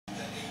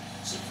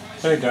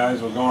Hey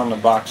guys, we're going to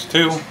box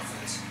 2.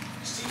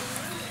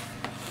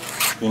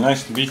 Be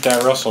nice to beat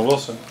that Russell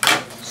Wilson.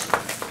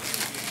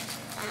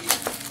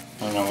 I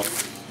don't know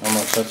how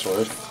much that's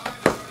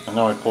worth. I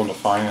know I pulled the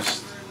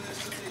finest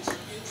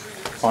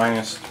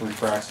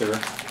refractor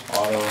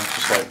auto,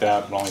 just like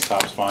that, but only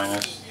Topps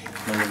Finest.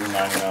 Number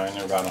 99.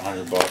 They're about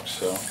 $100,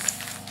 so.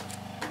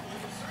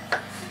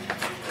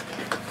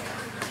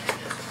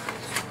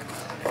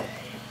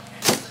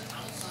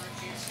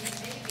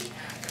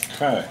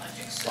 Okay,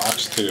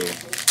 box 2.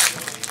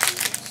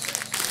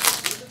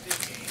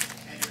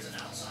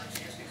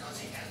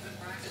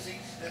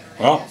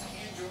 Well,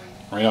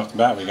 right off the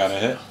bat we got a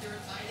hit.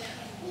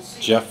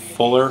 Jeff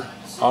Fuller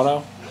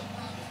auto.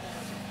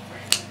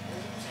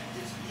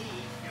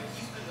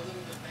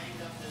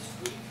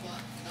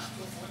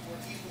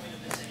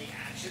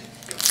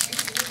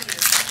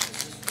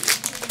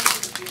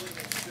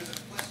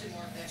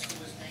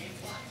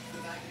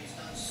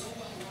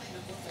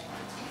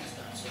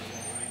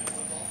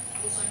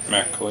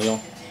 Matt Khalil.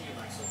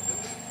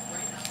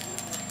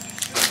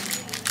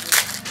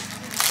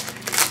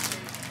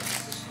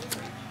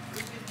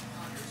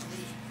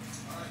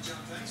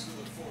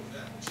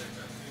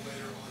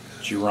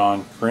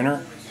 Juron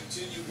Printer.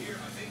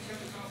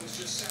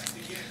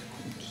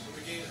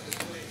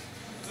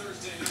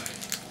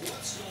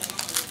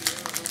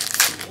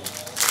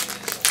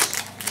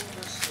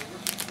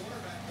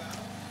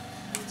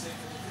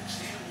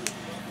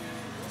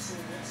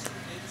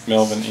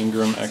 Melvin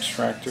Ingram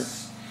Extractor.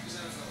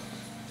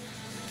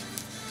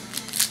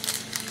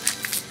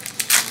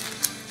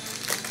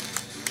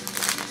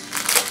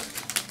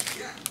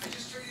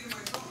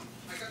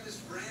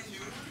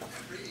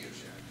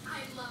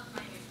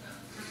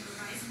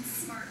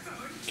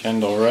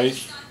 Kendall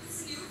Wright.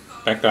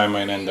 That guy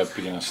might end up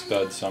being a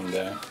stud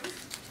someday. I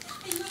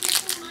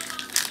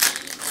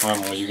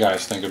don't know what you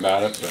guys think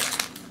about it, but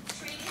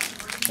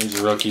he's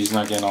a rookie. He's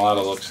not getting a lot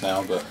of looks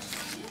now, but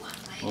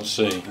we'll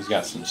see. He's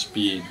got some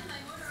speed.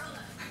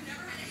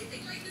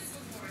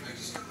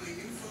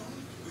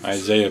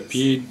 Isaiah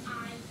Peed.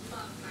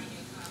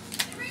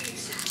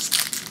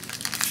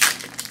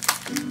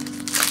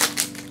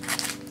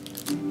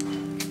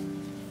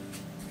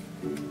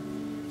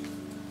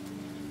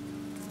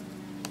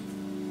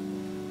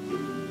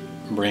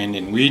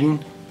 Brandon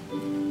Weeden.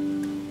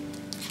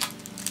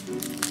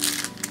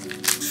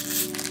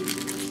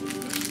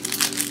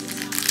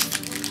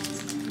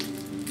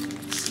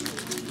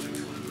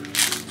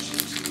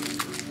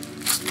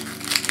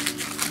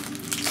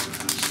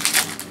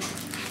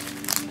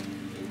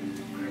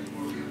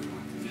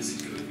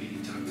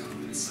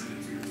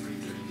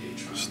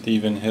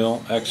 Stephen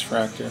Hill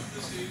X-Fractor.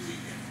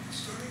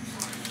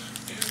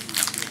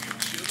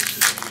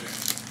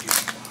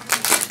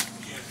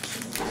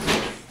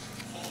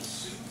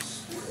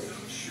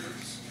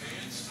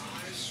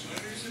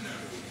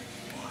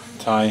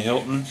 Ty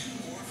Hilton.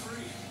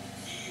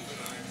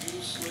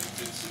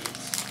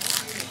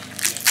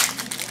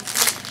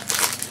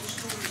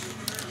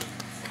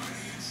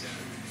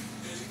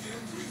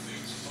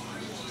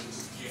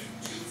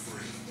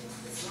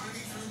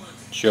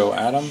 Joe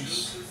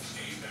Adams.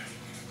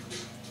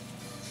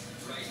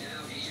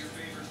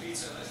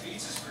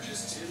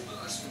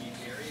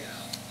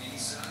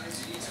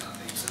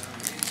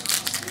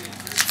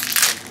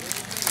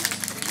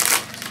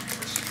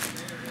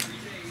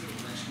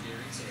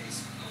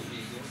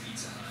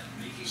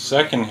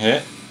 Second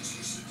hit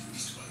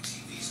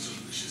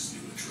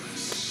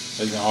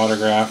is an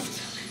autograph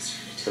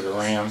for the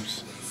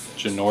Rams,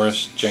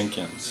 Janoris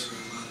Jenkins.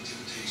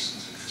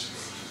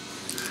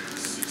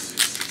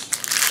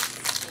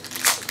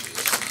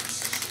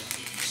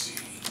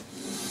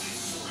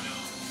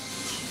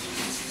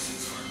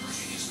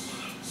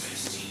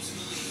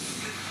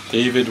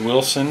 David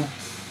Wilson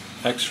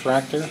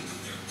X-Fractor.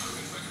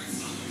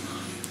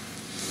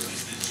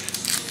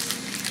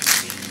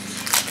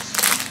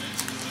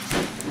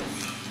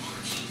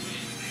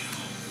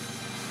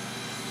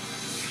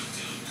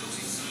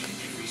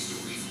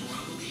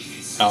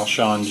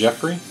 Alshon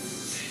Jeffrey.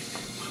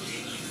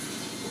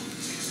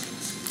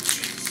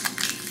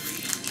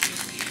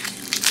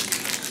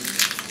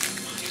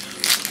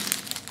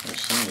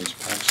 Some of these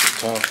packs are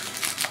tough.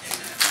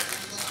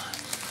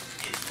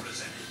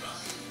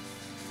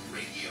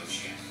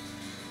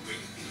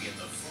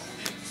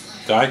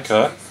 Die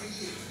cut.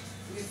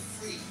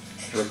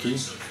 Rookie.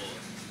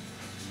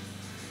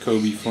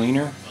 Kobe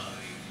Fleener.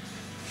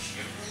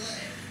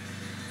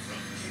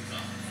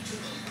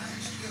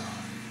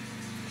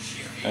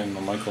 And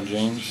the Michael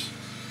James.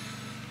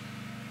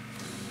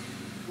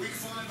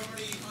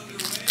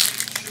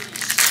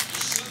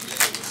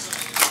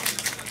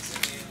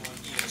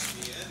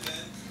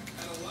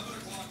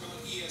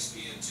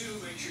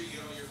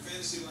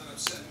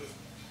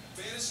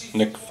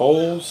 Nick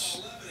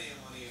Foles.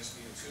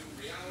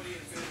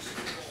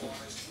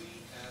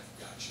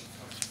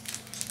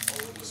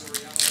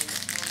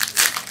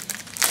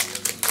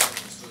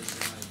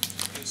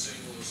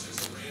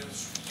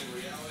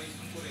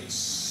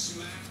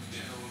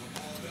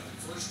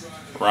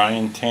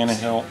 Ryan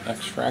Tannehill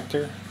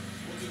X-Fractor.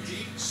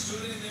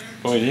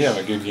 Boy, did he have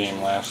a good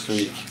game last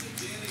week.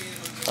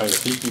 Right,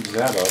 if he keeps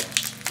that up,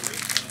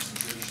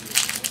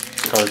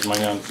 cards might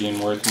end up being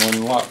worth more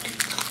than luck.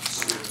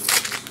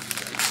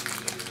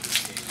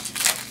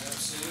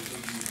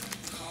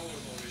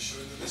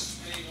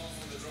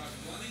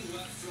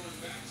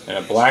 And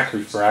a black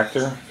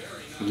refractor,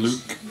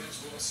 Luke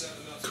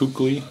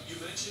Kuechly.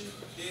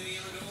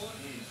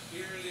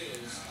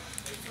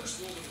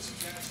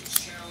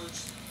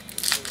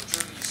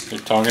 They're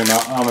talking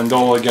about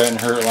Amendola getting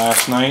hurt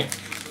last night.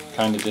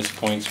 Kind of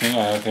disappoints me.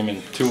 I have him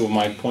in 2 of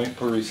my point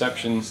per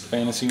reception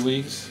fantasy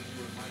leagues.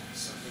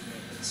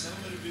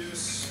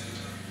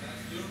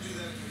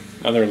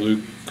 Another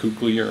Luke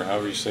Kuechly, or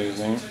however you say his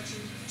name.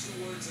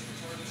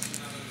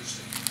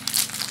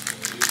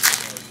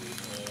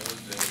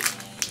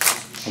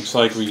 Looks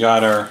like we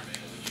got our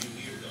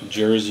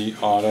jersey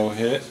auto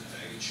hit.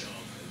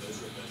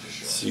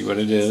 Let's see what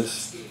it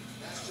is.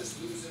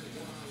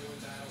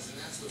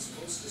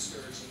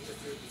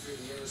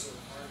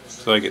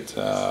 Looks like it's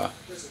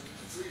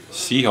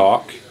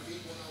Seahawk.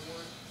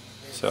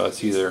 So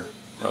it's either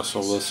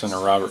Russell Wilson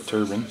or Robert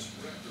Turbin.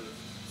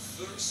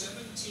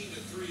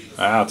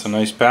 Ah, it's a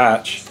nice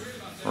patch.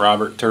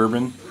 Robert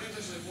Turbin,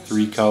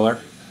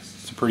 3-color.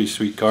 It's a pretty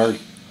sweet card.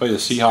 Look at the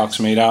Seahawks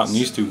made out in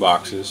these 2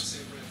 boxes.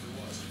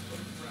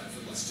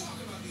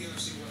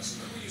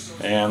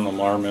 And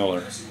Lamar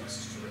Miller.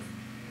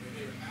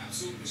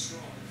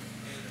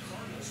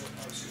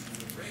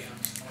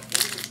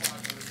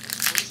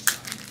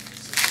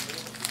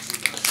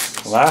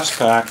 Last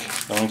pack,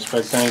 don't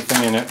expect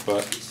anything in it,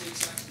 but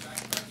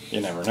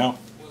you never know.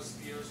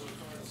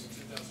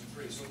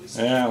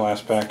 Yeah,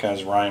 last pack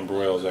has Ryan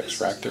Broyles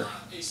X-Fractor.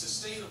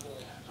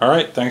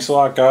 Alright, thanks a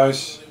lot,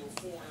 guys.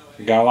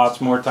 We got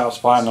lots more Topps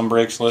Platinum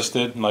breaks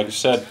listed. Like I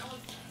said,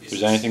 if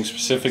there's anything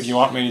specific you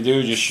want me to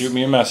do, just shoot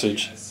me a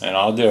message, and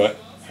I'll do it.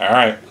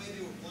 Alright.